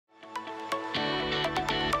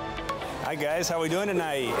Hi guys, how are we doing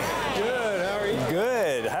tonight? Good, how are you?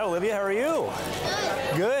 Good. Hi Olivia, how are you?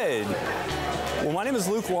 Good. Good. Well, my name is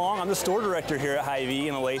Luke Long. I'm the store director here at Hy-Vee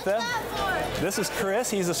in Olathe. This is Chris.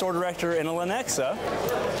 He's the store director in Lenexa.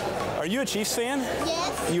 Are you a Chiefs fan?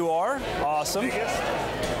 Yes. You are? Awesome.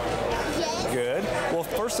 Yes. Good. Well,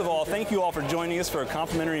 first of all, thank you all for joining us for a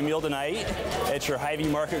complimentary meal tonight at your Hy-Vee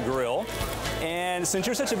Market Grill. And since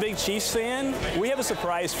you're such a big Chiefs fan, we have a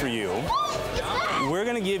surprise for you. We're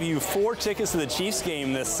going to give you 4 tickets to the Chiefs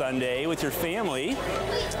game this Sunday with your family.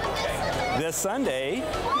 This Sunday.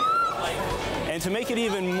 And to make it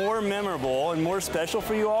even more memorable and more special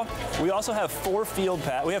for you all, we also have 4 field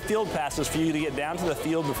passes for you to get down to the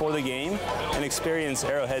field before the game and experience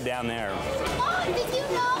Arrowhead down there. Mom, did you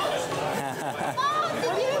know? Mom,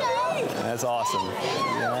 did you know? That's awesome.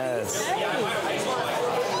 Yes.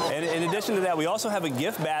 And in addition to that, we also have a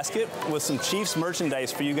gift basket with some Chiefs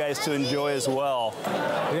merchandise for you guys to enjoy as well.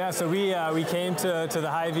 Yeah, so we came to the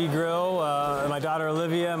Hy-Vee Grill, my daughter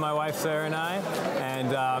Olivia, my wife Sarah and I,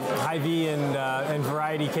 and Hy-Vee and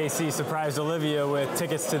Variety KC surprised Olivia with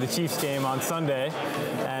tickets to the Chiefs game on Sunday,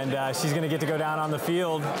 and she's going to get to go down on the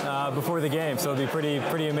field before the game, so it'll be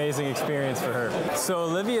pretty amazing experience for her. So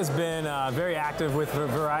Olivia's been very active with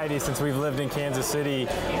Variety since we've lived in Kansas City.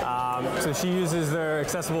 So she uses their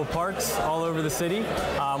accessible parks all over the city.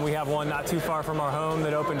 We have one not too far from our home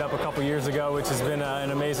that opened up a couple years ago, which has been an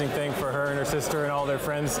amazing thing for her and her sister and all their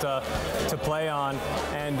friends to play on.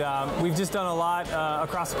 And we've just done a lot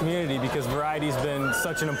across the community because Variety's been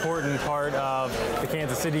such an important part of the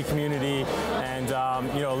Kansas City community. And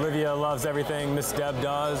you know, Olivia loves everything Miss Deb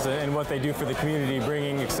does and what they do for the community,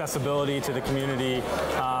 bringing accessibility to the community,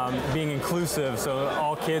 being inclusive, so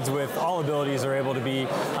all kids with all abilities are able to be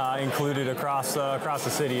included across the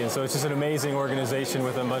city. And so it's just an amazing organization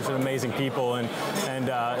with a bunch of amazing people, and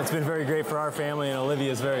it's been very great for our family, and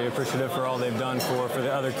Olivia is very appreciative for all they've done for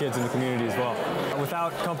the other kids in the community as well.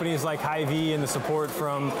 Without companies like Hy-Vee and the support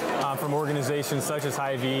from organizations such as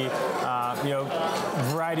Hy-Vee, you know,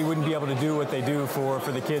 Variety wouldn't be able to do what they do for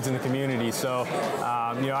the kids in the community. So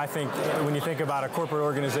you know, I think when you think about a corporate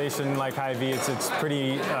organization like Hy-Vee, it's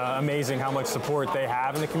pretty amazing how much support they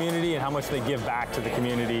have in the community and how much they give back to the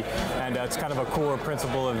community, and it's kind of a core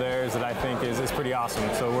principle of theirs that I think is pretty awesome.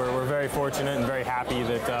 So we're very fortunate and very happy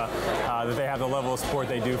that that they have the level of support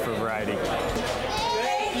they do for Variety.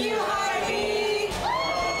 Thank you.